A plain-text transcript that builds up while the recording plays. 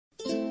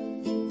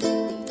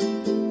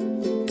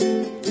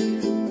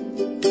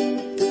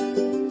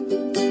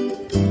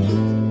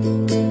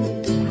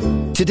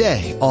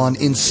Today on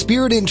In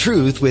Spirit and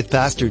Truth with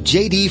Pastor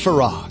J.D.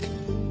 Farag.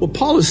 What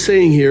Paul is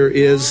saying here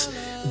is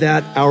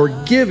that our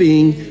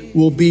giving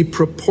will be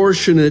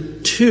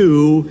proportionate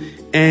to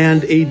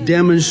and a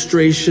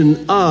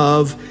demonstration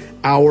of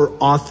our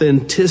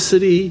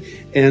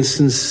authenticity and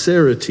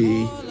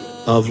sincerity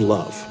of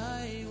love.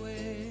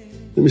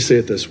 Let me say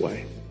it this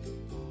way.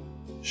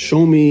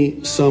 Show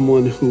me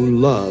someone who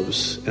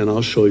loves, and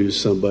I'll show you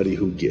somebody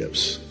who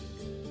gives.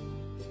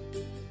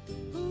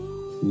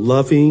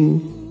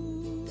 Loving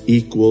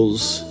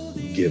equals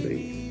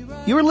giving.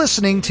 You're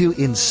listening to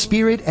In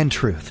Spirit and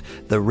Truth,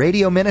 the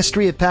radio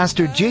ministry of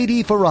Pastor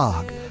J.D.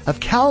 Farag of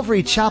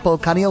Calvary Chapel,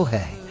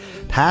 Kaneohe.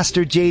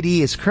 Pastor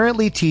J.D. is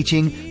currently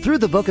teaching through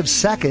the book of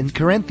 2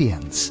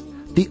 Corinthians.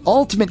 The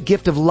ultimate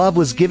gift of love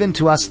was given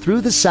to us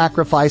through the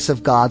sacrifice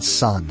of God's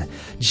Son,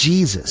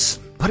 Jesus.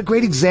 What a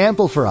great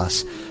example for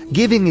us.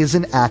 Giving is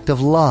an act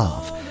of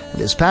love.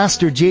 And as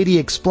Pastor J.D.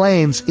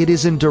 explains, it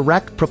is in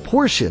direct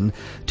proportion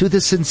to the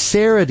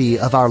sincerity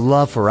of our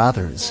love for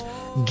others.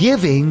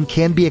 Giving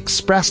can be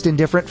expressed in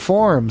different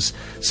forms,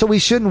 so we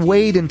shouldn't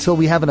wait until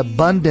we have an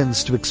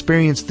abundance to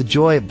experience the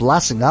joy of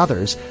blessing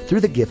others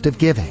through the gift of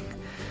giving.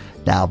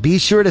 Now, be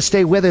sure to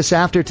stay with us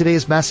after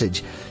today's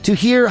message to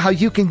hear how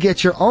you can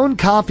get your own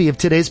copy of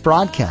today's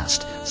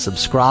broadcast.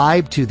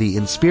 Subscribe to the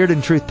In Spirit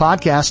and Truth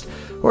podcast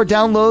or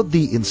download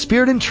the In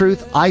Spirit and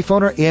Truth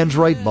iPhone or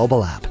Android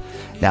mobile app.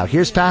 Now,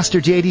 here's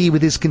Pastor J.D.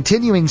 with his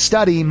continuing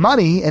study,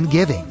 Money and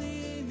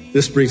Giving.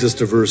 This brings us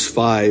to verse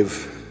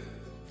 5,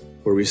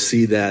 where we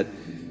see that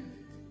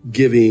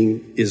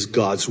giving is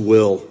God's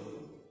will.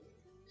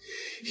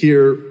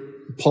 Here,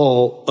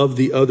 Paul of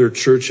the other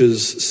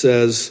churches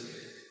says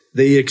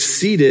they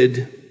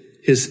exceeded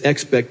his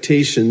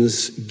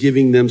expectations,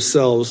 giving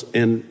themselves,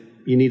 and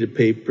you need to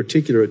pay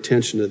particular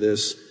attention to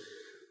this,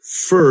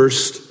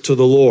 first to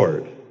the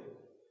Lord.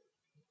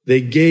 They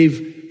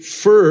gave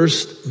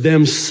first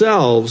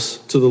themselves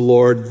to the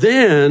Lord,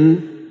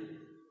 then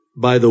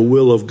by the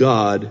will of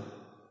God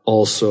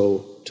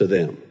also to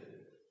them.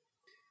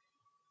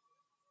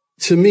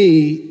 To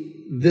me,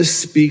 this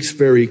speaks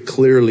very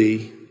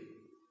clearly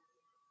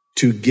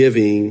to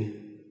giving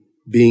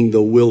being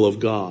the will of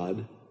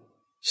God,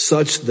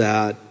 such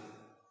that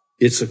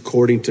it's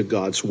according to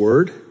God's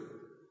word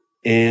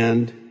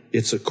and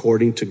it's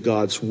according to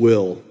God's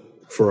will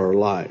for our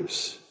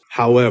lives.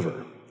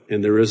 However,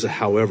 and there is a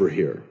however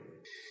here,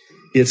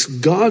 it's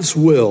God's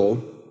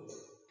will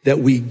that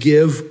we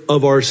give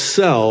of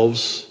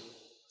ourselves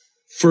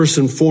first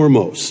and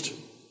foremost.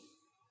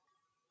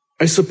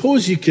 I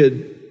suppose you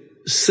could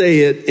say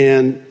it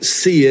and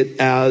see it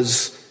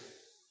as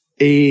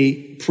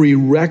a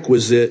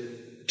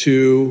prerequisite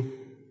to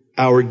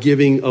our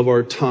giving of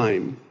our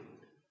time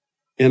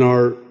and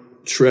our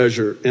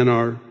treasure and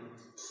our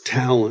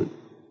talent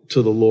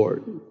to the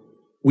Lord.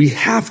 We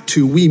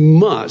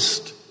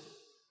must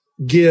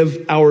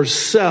give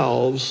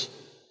ourselves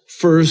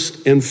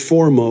first and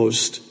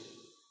foremost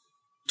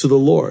to the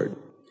Lord.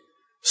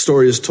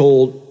 Story is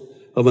told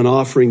of an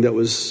offering that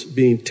was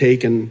being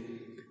taken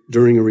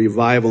during a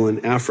revival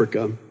in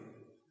Africa.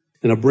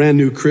 And a brand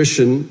new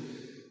Christian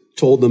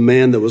told the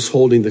man that was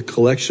holding the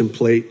collection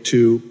plate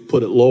to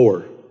put it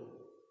lower.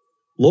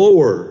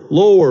 Lower,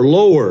 lower,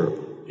 lower,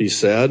 he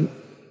said,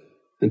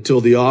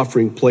 until the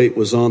offering plate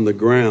was on the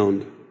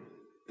ground.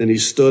 Then he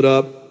stood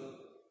up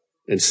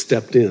and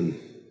stepped in.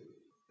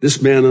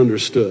 This man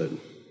understood.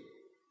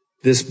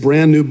 This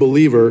brand new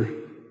believer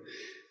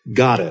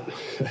got it.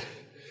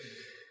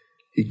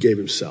 He gave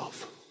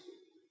himself.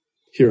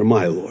 Here am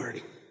I,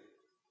 Lord.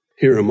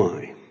 Here am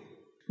I.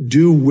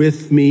 Do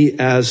with me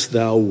as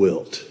thou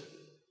wilt.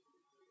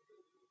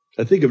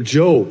 I think of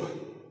Job,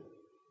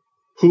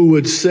 who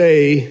would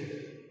say,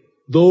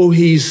 though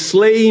he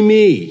slay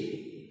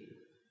me,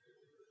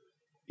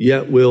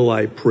 yet will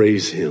I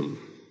praise him.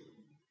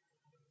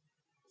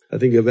 I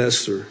think of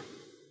Esther.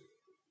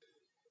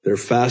 They're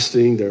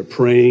fasting, they're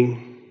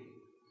praying.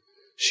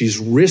 She's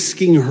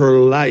risking her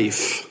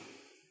life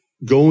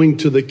going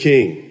to the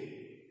king.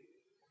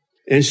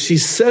 And she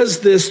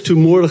says this to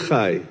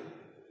Mordecai,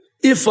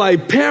 if I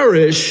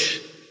perish,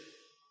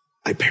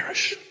 I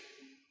perish.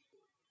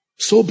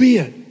 So be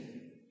it.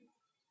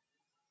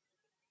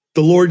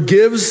 The Lord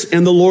gives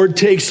and the Lord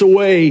takes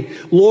away.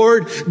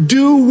 Lord,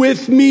 do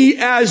with me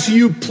as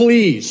you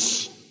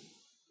please.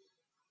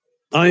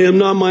 I am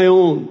not my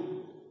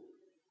own.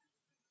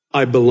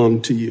 I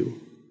belong to you.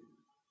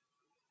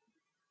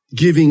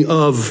 Giving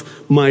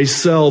of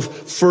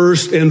myself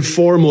first and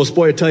foremost.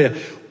 Boy, I tell you,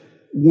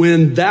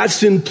 when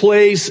that's in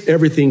place,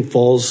 everything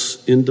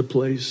falls into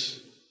place.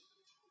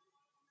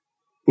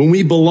 When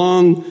we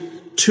belong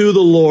to the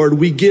Lord,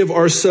 we give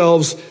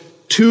ourselves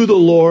to the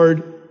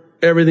Lord,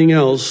 everything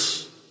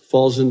else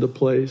falls into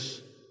place.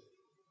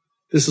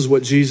 This is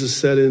what Jesus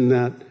said in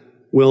that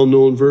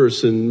well-known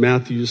verse in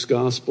Matthew's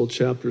Gospel,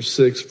 chapter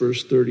 6,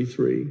 verse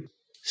 33.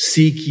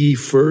 Seek ye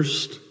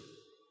first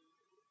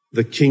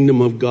the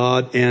kingdom of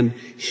God and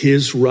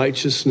his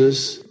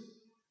righteousness.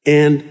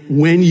 And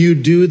when you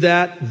do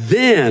that,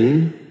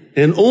 then,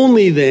 and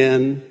only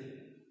then,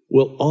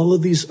 will all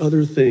of these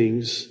other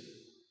things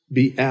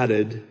be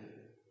added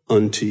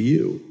unto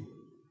you.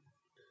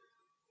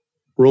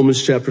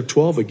 Romans chapter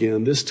 12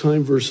 again, this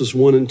time verses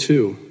 1 and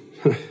 2.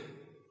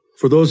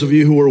 For those of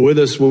you who were with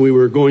us when we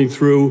were going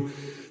through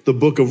the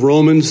book of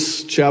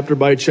Romans, chapter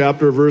by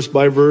chapter, verse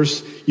by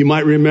verse, you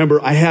might remember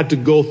I had to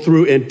go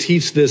through and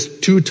teach this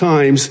 2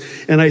 times,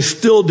 and I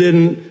still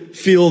didn't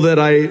feel that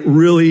I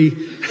really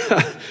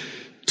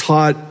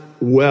taught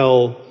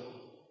well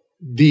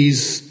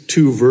these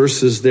 2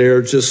 verses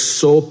there, just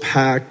so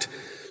packed,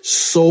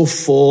 so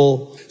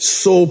full,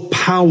 so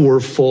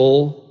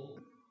powerful.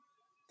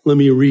 Let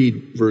me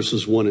read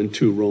verses 1 and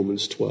 2,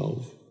 Romans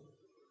 12.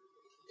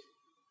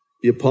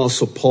 The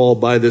Apostle Paul,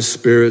 by the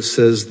Spirit,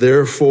 says,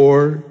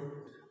 therefore,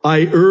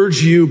 I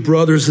urge you,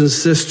 brothers and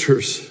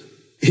sisters,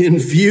 in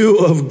view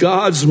of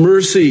God's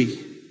mercy,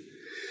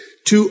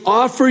 to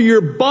offer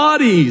your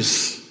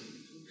bodies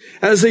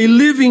as a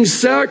living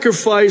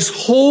sacrifice,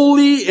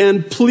 holy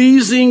and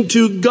pleasing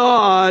to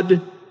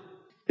God.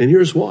 And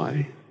here's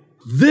why.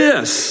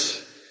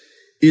 This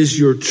is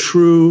your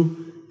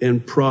true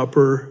and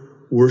proper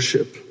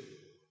worship.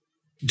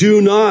 Do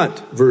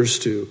not, verse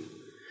 2,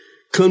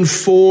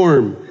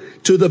 conform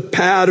to the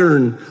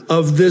pattern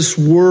of this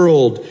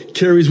world.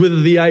 Carries with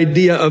it the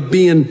idea of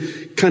being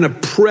kind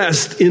of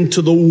pressed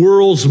into the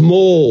world's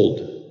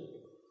mold.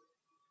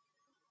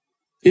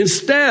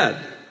 Instead,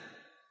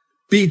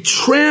 be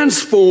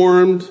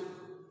transformed,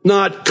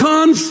 not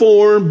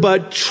conformed,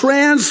 but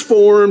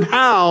transformed.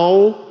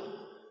 How?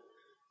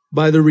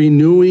 By the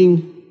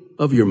renewing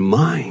of your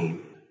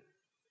mind.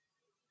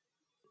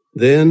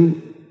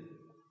 Then,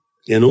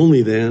 and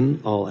only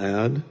then, I'll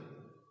add,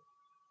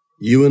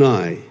 you and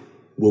I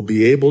will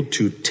be able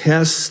to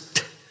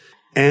test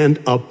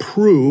and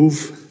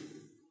approve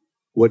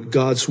what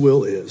God's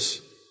will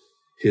is,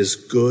 His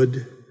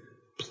good,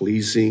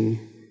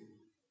 pleasing,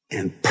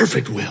 and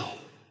perfect will.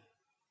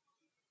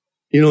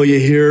 You know, you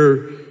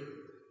hear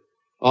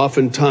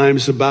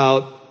oftentimes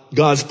about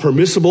God's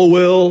permissible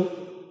will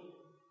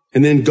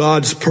and then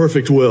God's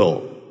perfect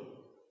will.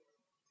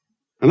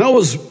 And I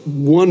always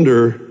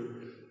wonder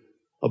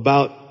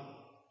about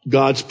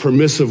God's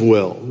permissive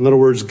will. In other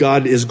words,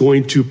 God is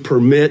going to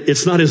permit.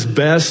 It's not His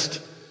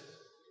best.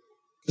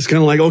 It's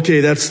kind of like,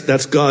 okay,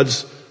 that's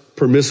God's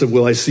permissive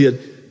will. I see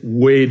it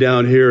way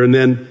down here. And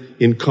then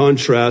in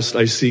contrast,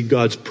 I see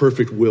God's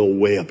perfect will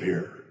way up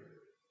here.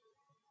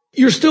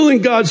 You're still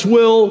in God's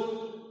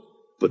will,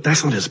 but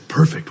that's not His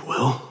perfect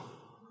will.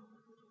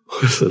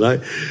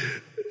 Listen,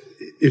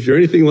 if you're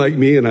anything like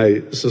me, and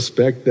I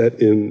suspect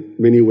that in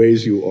many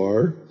ways you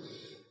are,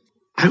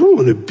 I don't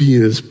want to be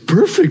in His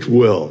perfect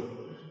will.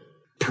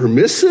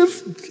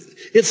 Permissive?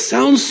 It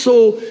sounds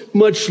so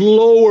much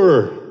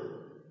lower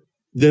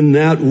than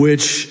that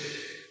which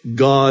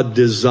God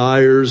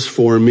desires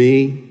for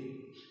me.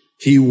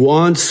 He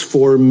wants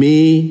for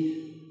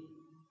me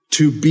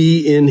to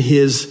be in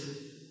His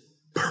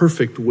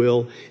perfect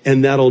will,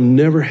 and that'll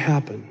never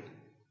happen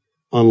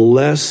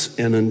unless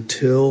and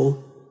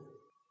until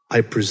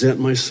I present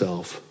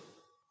myself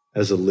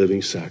as a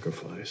living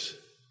sacrifice.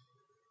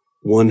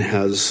 One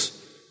has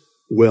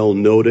well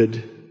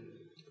noted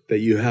that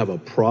you have a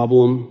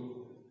problem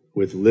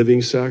with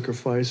living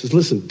sacrifices.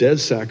 Listen, dead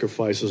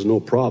sacrifice is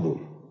no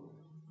problem.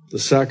 The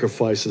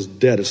sacrifice is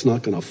dead. It's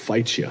not going to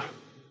fight you.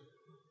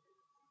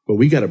 But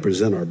we got to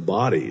present our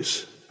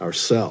bodies,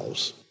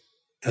 ourselves,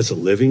 as a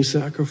living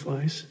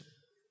sacrifice.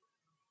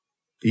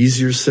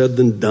 Easier said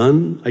than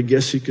done, I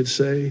guess you could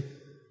say.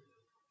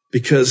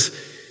 Because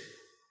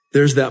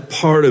there's that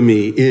part of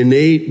me,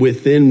 innate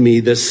within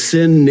me, the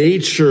sin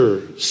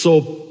nature,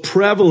 so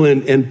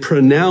prevalent and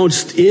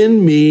pronounced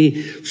in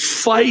me,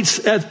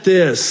 fights at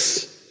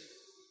this.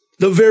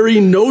 The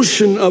very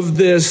notion of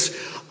this,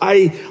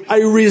 I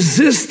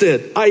resist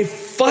it. I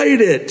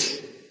fight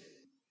it.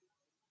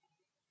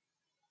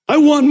 I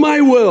want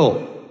my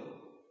will,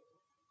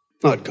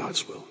 not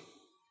God's will.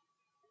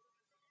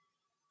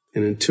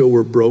 And until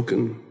we're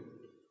broken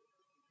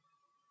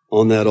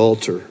on that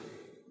altar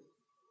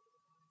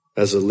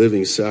as a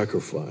living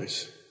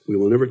sacrifice, we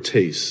will never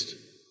taste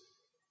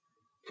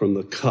from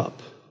the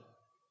cup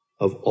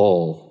of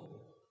all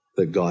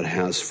that God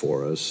has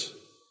for us.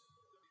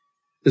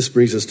 This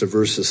brings us to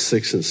verses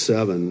 6 and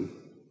 7,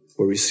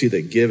 where we see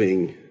that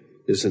giving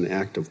is an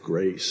act of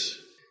grace.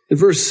 In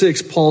verse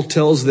 6, Paul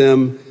tells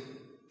them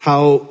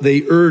how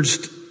they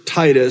urged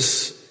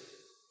Titus,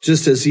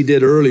 just as he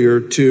did earlier,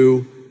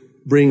 to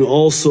bring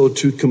also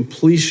to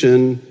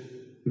completion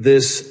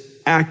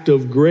this act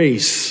of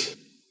grace.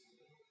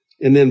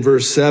 And then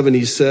verse 7,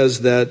 he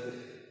says that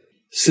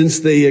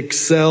since they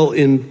excel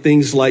in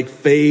things like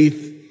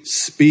faith,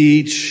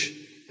 speech,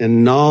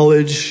 and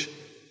knowledge,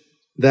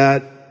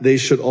 that they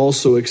should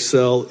also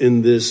excel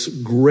in this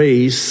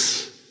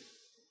grace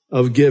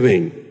of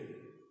giving.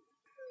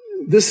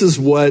 This is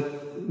what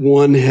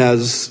one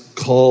has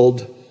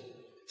called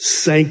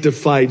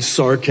sanctified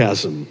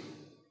sarcasm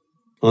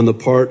on the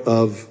part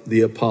of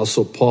the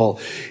Apostle Paul.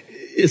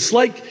 It's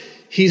like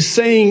he's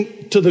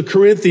saying to the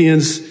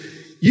Corinthians,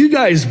 you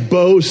guys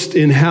boast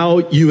in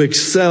how you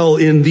excel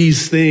in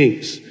these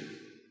things.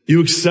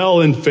 You excel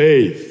in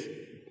faith.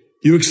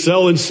 You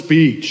excel in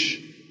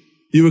speech.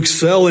 You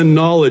excel in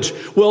knowledge.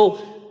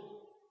 Well,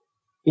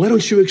 why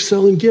don't you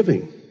excel in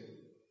giving?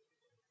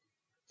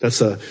 That's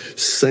a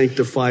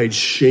sanctified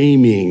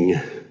shaming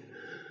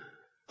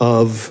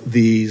of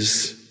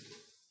these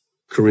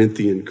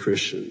Corinthian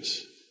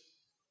Christians.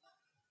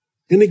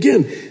 And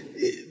again,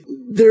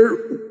 their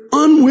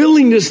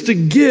unwillingness to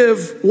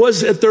give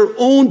was at their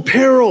own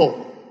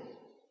peril.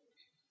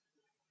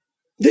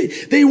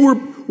 They were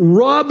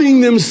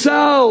robbing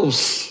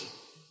themselves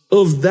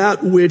of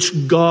that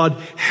which God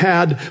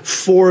had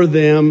for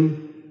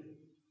them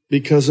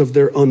because of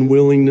their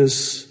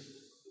unwillingness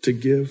to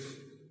give.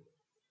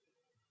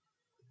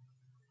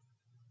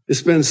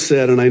 It's been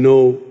said, and I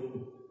know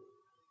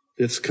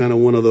it's kind of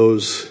one of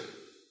those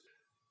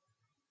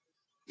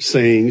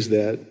sayings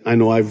that I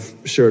know I've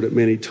shared it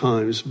many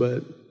times,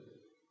 but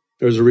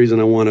there's a reason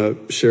I want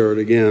to share it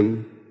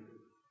again.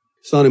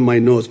 It's not in my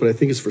notes, but I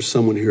think it's for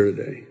someone here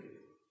today.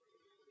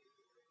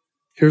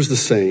 Here's the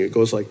saying. It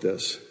goes like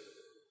this.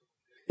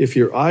 If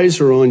your eyes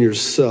are on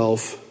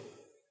yourself,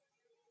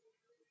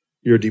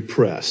 you're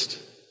depressed.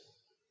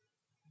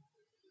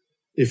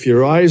 If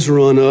your eyes are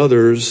on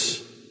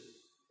others,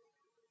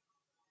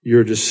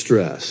 you're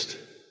distressed.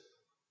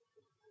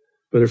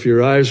 But if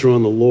your eyes are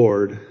on the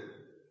Lord,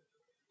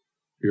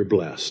 you're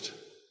blessed.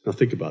 Now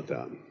think about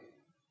that.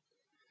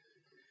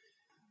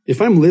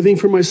 If I'm living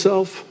for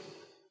myself,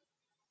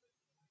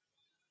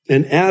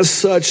 and as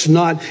such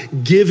not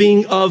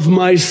giving of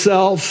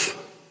myself,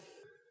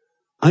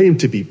 I am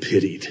to be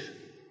pitied.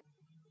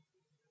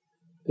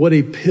 What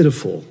a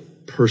pitiful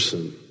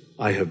person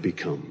I have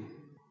become.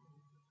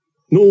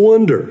 No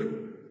wonder.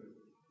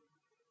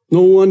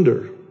 No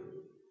wonder.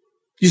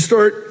 You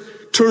start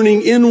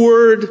turning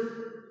inward,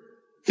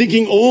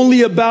 thinking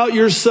only about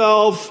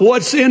yourself.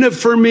 What's in it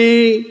for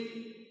me?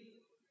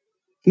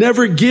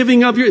 Never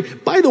giving up your...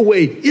 By the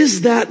way,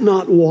 is that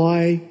not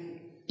why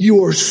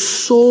you are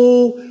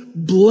so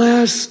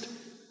blessed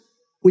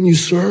when you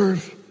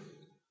serve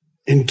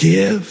and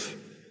give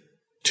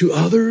to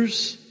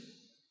others?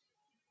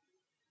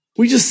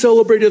 We just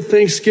celebrated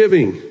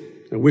Thanksgiving.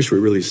 I wish we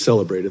really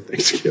celebrated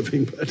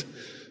Thanksgiving, but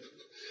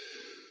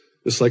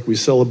it's like we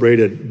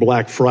celebrated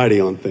Black Friday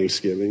on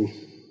Thanksgiving,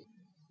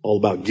 all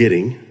about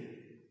getting.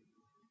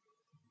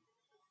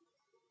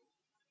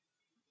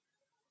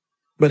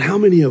 But how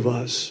many of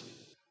us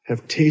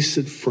have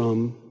tasted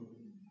from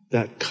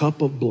that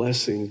cup of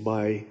blessing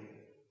by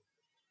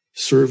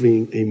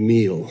serving a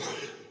meal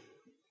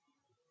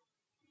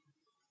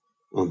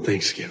on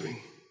Thanksgiving?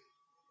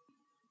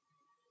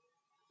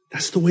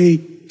 That's the way,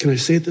 can I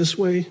say it this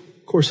way?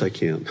 Of course I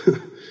can.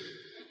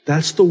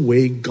 That's the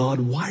way God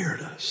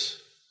wired us,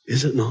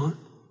 is it not?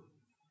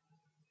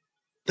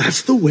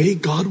 That's the way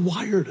God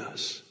wired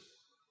us.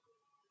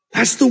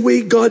 That's the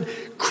way God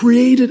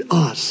created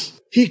us.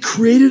 He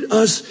created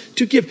us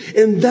to give.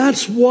 And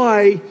that's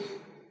why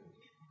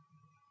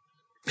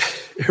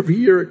every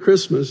year at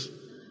Christmas,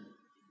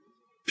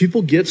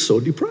 people get so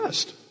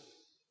depressed.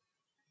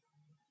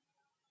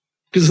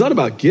 Because it's not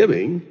about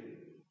giving.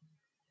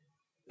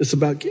 It's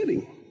about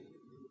getting.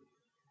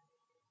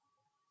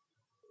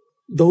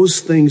 Those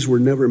things were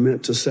never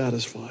meant to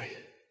satisfy.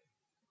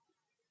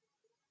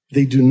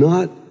 They do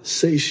not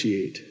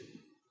satiate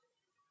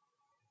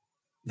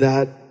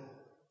that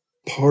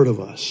part of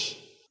us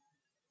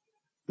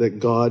that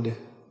God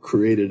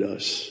created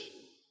us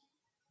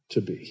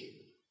to be.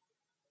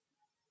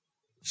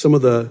 Some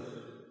of the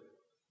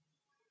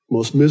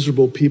most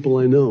miserable people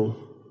I know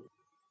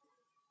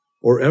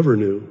or ever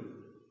knew,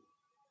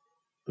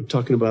 I'm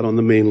talking about on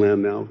the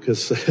mainland now,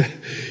 because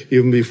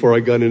even before I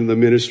got into the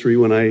ministry,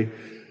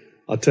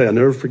 I'll tell you, I'll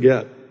never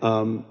forget,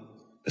 I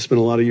spent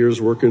a lot of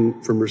years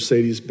working for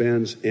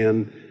Mercedes-Benz,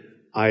 and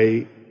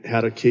I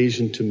had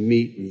occasion to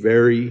meet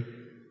very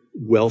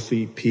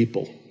wealthy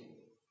people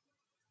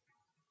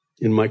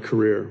in my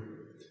career.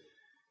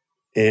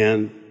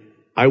 And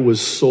I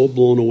was so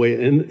blown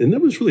away, and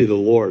that was really the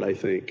Lord, I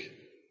think,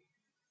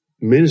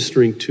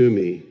 ministering to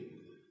me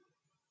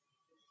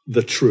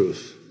the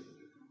truth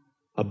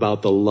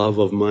about the love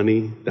of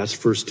money.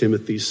 That's 1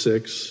 Timothy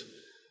 6,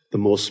 the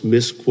most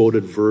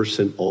misquoted verse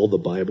in all the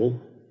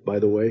Bible, by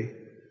the way.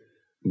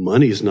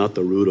 Money is not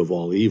the root of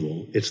all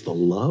evil. It's the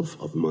love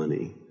of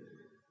money.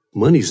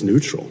 Money's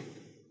neutral.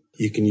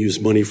 You can use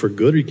money for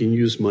good or you can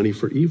use money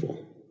for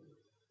evil.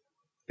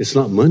 It's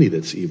not money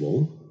that's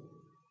evil.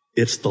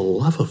 It's the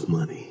love of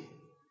money.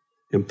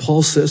 And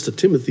Paul says to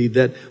Timothy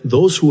that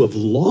those who have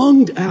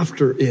longed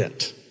after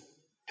it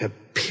have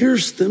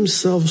pierced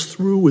themselves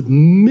through with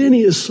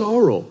many a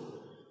sorrow.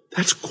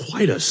 That's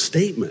quite a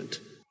statement.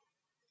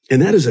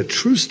 And that is a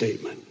true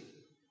statement.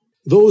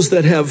 Those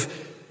that have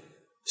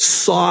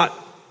sought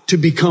to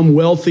become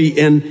wealthy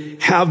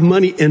and have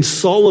money, and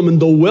Solomon,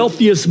 the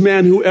wealthiest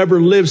man who ever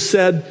lived,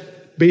 said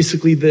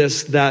basically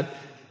this, that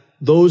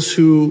those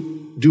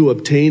who do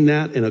obtain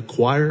that and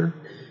acquire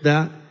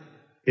that,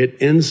 it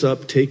ends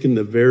up taking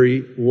the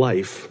very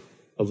life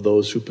of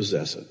those who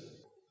possess it.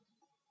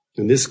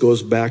 And this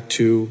goes back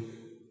to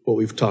what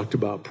we've talked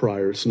about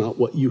prior. It's not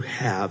what you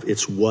have,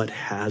 it's what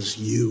has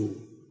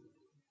you.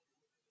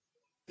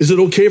 Is it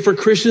okay for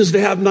Christians to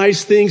have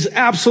nice things?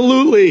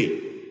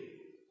 Absolutely.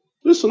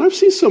 Listen, I've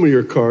seen some of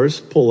your cars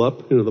pull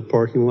up into the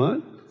parking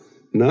lot.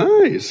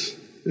 Nice.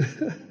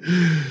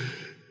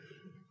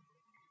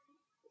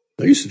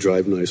 I used to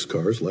drive nice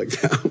cars like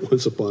that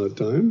once upon a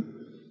time.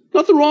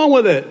 Nothing wrong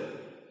with it.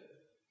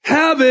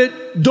 Have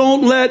it,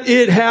 don't let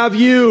it have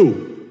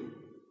you.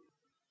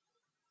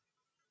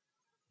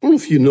 I don't know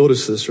if you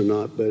notice this or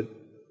not, but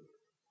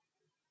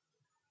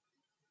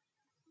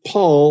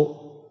Paul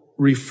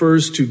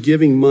refers to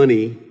giving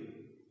money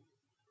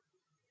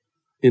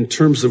in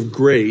terms of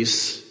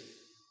grace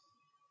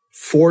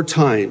 4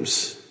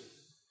 times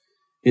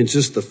in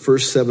just the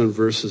first 7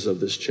 verses of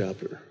this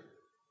chapter.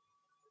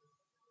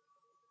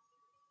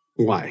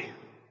 Why?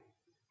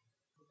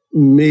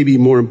 Maybe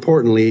more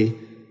importantly,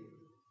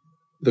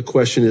 the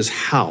question is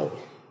how?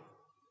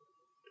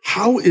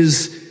 How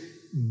is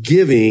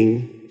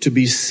giving to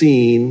be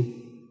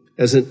seen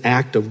as an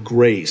act of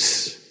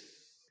grace?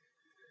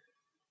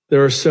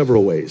 There are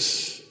several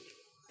ways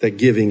that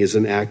giving is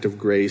an act of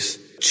grace,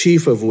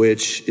 chief of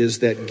which is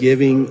that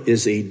giving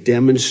is a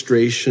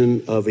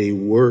demonstration of a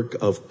work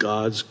of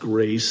God's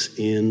grace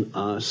in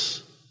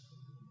us.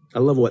 I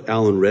love what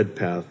Alan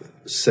Redpath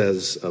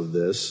says of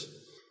this.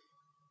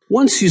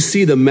 Once you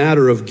see the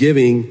matter of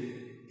giving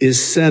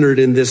is centered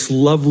in this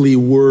lovely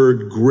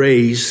word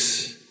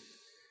grace,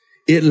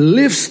 it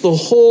lifts the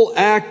whole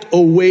act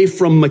away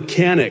from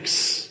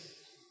mechanics,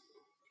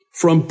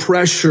 from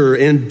pressure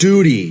and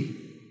duty,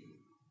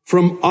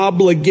 from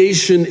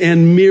obligation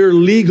and mere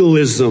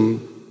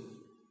legalism.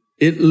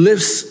 It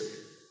lifts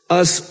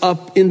us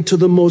up into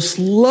the most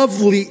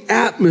lovely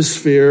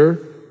atmosphere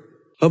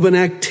of an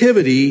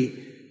activity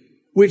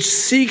which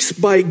seeks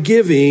by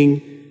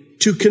giving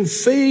to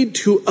convey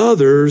to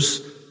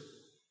others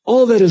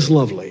all that is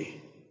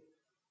lovely,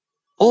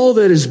 all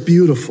that is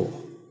beautiful,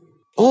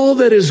 all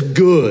that is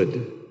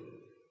good,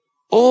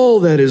 all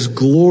that is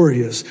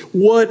glorious.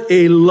 What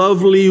a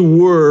lovely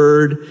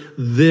word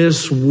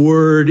this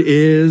word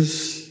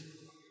is.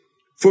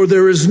 For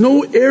there is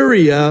no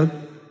area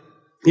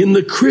in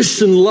the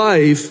Christian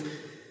life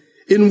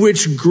in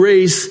which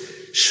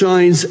grace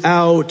shines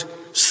out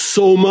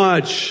so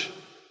much,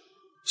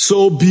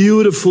 so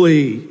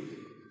beautifully,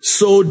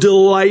 so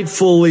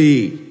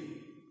delightfully,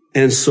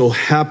 and so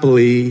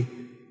happily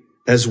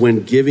as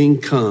when giving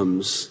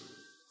comes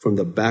from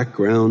the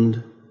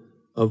background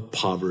of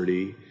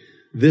poverty.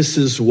 This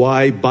is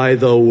why, by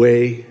the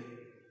way,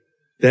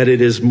 that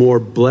it is more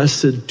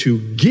blessed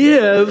to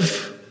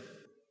give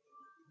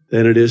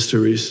than it is to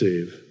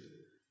receive.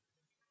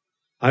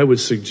 I would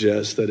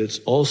suggest that it's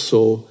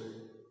also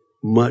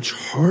much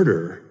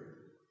harder,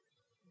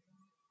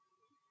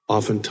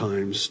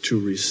 oftentimes, to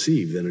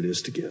receive than it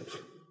is to give.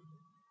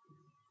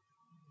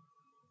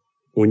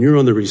 When you're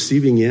on the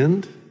receiving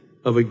end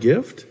of a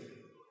gift,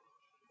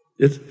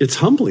 it's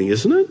humbling,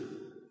 isn't it?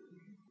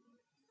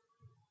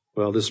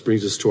 Well, this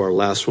brings us to our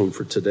last one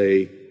for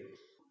today.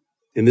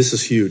 And this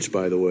is huge,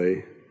 by the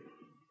way.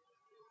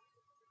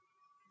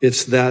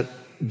 It's that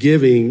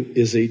giving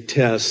is a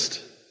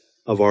test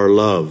of our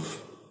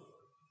love.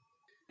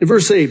 In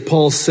verse 8,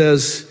 Paul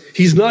says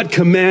he's not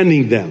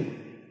commanding them,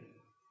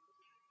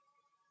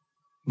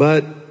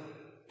 but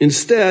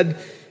instead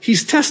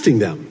he's testing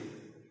them.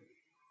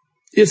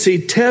 It's a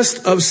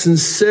test of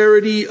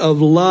sincerity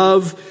of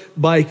love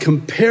by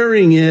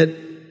comparing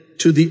it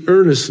to the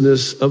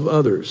earnestness of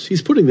others.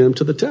 He's putting them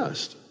to the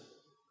test.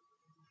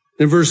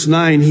 In verse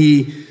 9,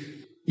 he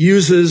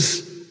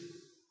uses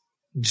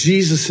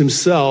Jesus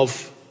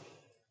himself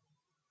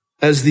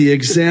as the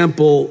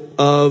example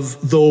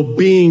of, though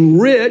being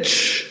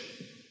rich,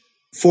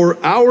 for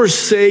our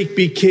sake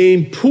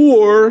became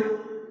poor,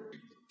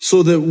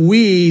 so that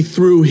we,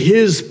 through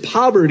his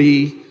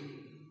poverty,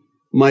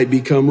 might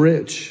become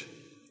rich.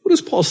 What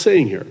is Paul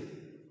saying here?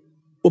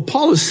 What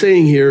Paul is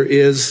saying here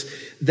is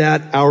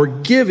that our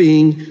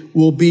giving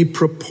will be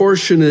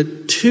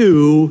proportionate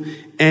to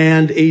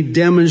and a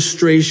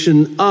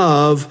demonstration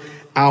of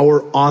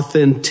our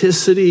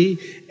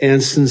authenticity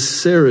and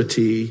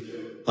sincerity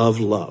of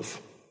love.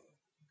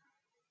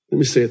 Let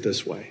me say it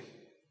this way.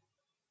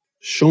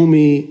 Show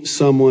me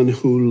someone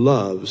who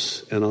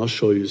loves, and I'll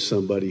show you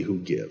somebody who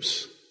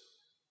gives.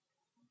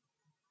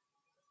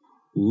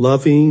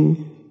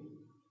 Loving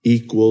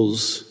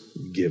equals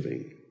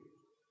giving.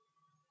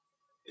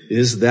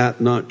 Is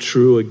that not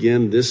true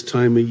again this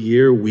time of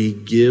year? We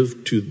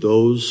give to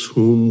those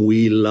whom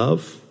we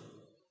love.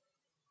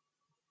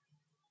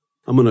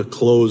 I'm going to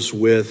close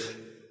with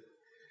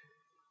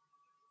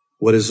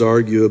what is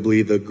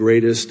arguably the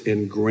greatest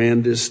and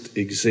grandest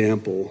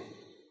example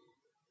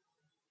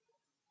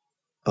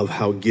of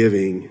how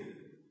giving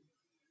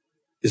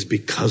is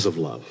because of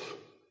love.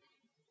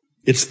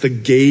 It's the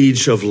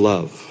gauge of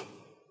love,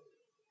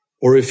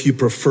 or if you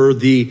prefer,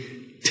 the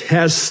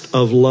test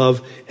of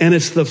love. And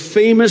it's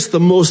the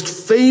most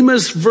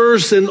famous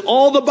verse in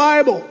all the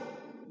Bible.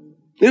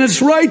 And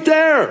it's right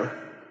there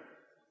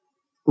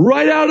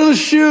Right out of the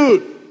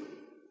chute.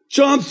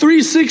 John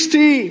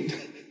 3:16.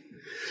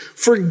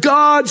 For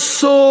God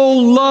so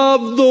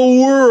loved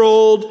the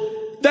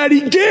world that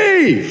he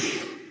gave.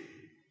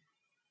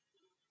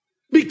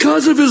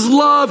 Because of his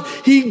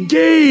love, he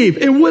gave.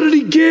 And what did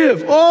he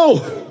give?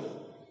 Oh,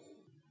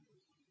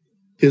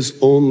 his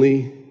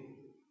only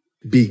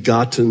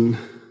begotten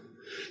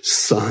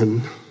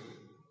Son,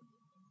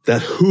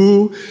 that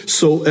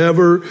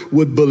whosoever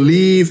would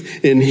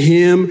believe in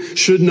him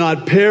should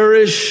not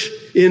perish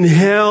in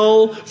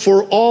hell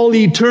for all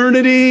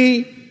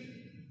eternity.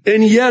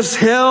 And yes,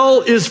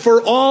 hell is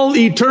for all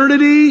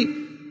eternity.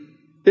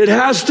 It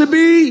has to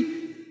be.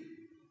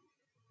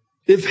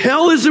 If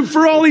hell isn't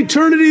for all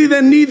eternity,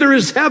 then neither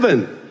is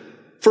heaven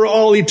for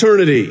all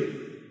eternity.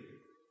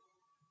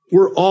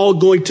 We're all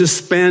going to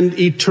spend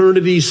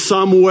eternity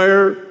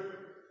somewhere.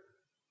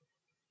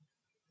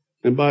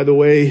 And by the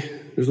way,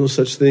 there's no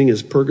such thing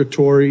as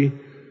purgatory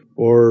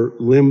or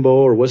limbo,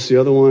 or what's the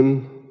other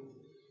one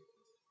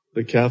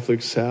the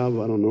Catholics have?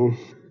 I don't know.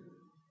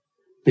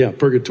 Yeah,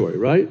 purgatory,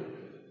 right?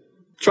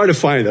 Try to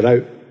find it.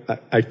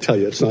 I tell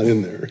you, it's not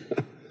in there.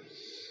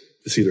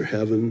 It's either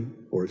heaven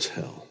or it's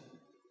hell.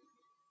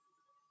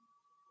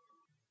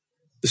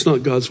 It's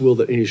not God's will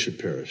that any should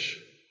perish.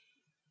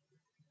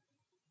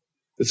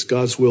 It's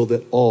God's will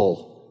that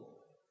all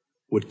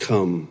would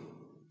come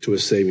to a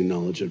saving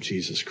knowledge of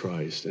Jesus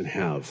Christ and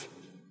have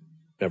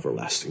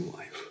everlasting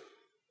life.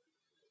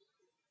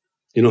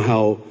 You know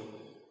how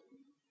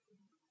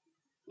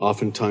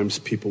oftentimes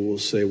people will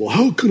say, well,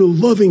 how can a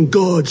loving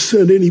God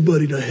send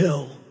anybody to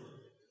hell?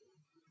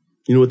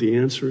 You know what the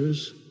answer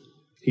is?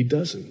 He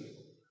doesn't.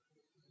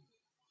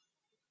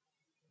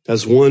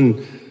 As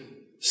one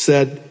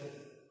said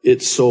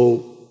it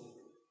so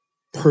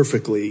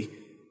perfectly,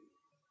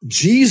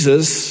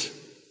 Jesus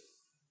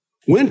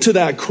went to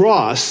that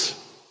cross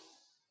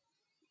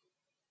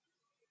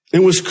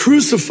and was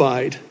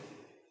crucified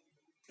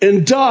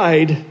and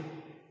died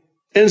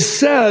and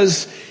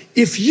says,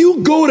 if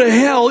you go to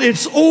hell,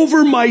 it's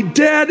over my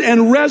dead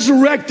and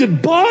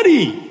resurrected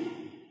body.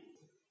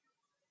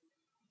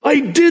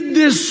 I did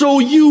this so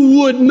you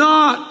would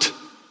not,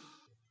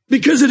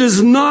 because it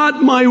is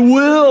not my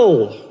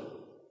will.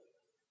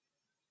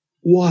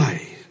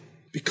 Why?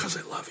 Because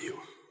I love you.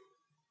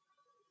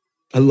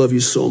 I love you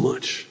so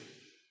much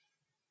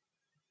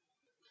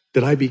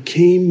that I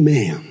became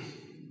man,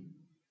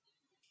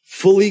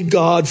 fully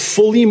God,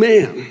 fully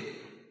man.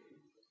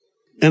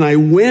 And I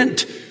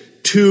went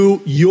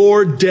to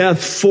your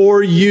death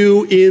for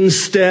you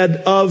instead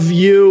of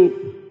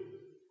you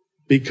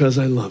because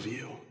I love you.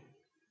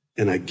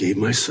 And I gave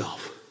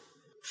myself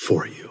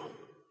for you.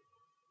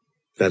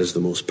 That is the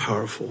most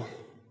powerful.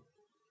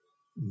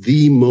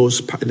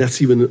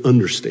 That's even an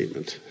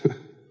understatement.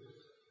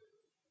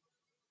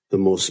 The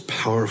most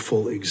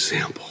powerful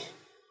example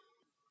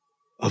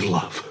of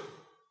love.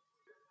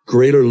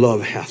 Greater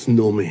love hath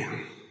no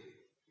man,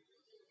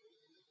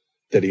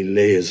 that he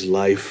lay his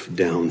life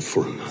down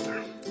for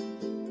another.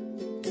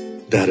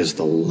 That is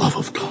the love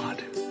of God,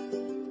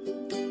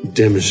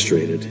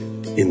 demonstrated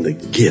in the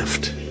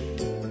gift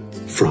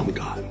from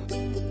God.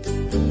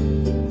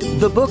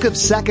 The book of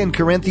 2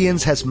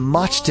 Corinthians has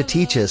much to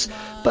teach us,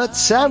 but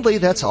sadly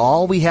that's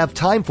all we have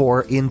time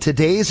for in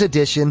today's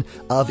edition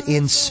of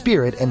In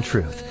Spirit and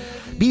Truth.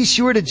 Be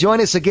sure to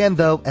join us again,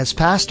 though, as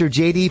Pastor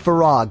J.D.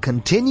 Farag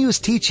continues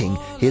teaching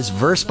his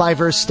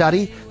verse-by-verse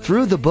study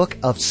through the book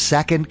of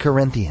 2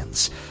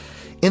 Corinthians.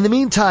 In the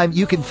meantime,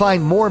 you can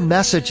find more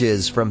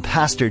messages from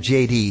Pastor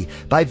J.D.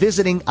 by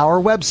visiting our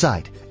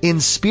website,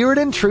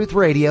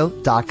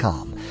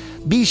 inspiritandtruthradio.com.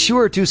 Be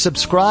sure to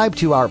subscribe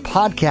to our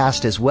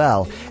podcast as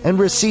well and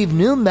receive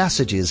new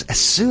messages as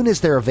soon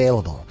as they're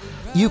available.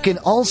 You can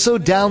also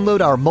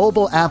download our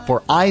mobile app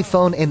for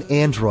iPhone and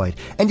Android,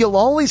 and you'll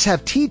always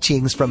have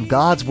teachings from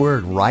God's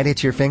Word right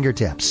at your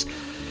fingertips.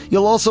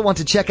 You'll also want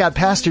to check out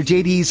Pastor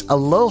JD's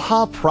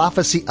Aloha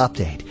Prophecy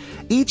Update.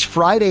 Each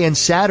Friday and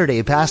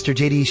Saturday, Pastor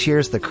JD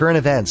shares the current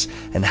events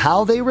and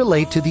how they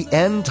relate to the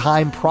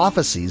end-time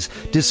prophecies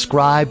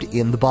described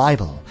in the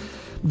Bible.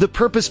 The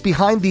purpose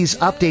behind these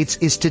updates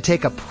is to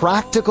take a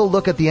practical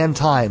look at the end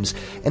times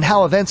and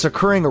how events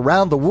occurring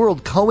around the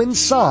world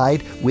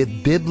coincide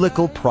with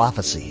biblical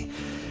prophecy.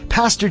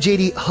 Pastor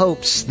JD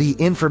hopes the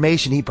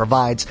information he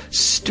provides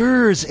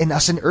stirs in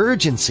us an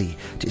urgency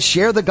to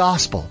share the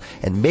gospel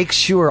and make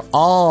sure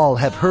all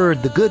have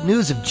heard the good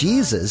news of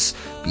Jesus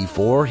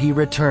before he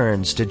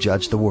returns to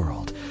judge the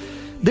world.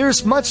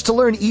 There's much to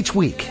learn each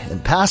week,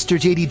 and Pastor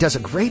JD does a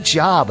great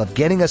job of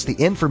getting us the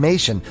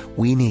information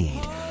we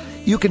need.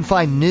 You can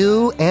find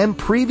new and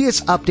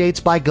previous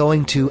updates by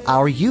going to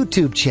our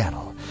YouTube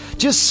channel.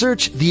 Just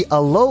search the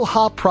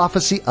Aloha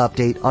Prophecy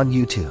Update on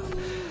YouTube.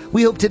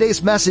 We hope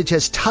today's message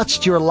has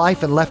touched your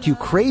life and left you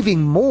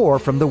craving more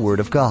from the Word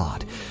of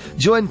God.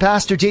 Join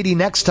Pastor JD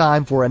next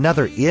time for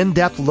another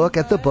in-depth look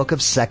at the book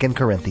of 2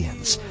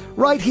 Corinthians,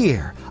 right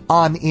here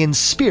on In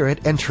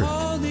Spirit and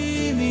Truth.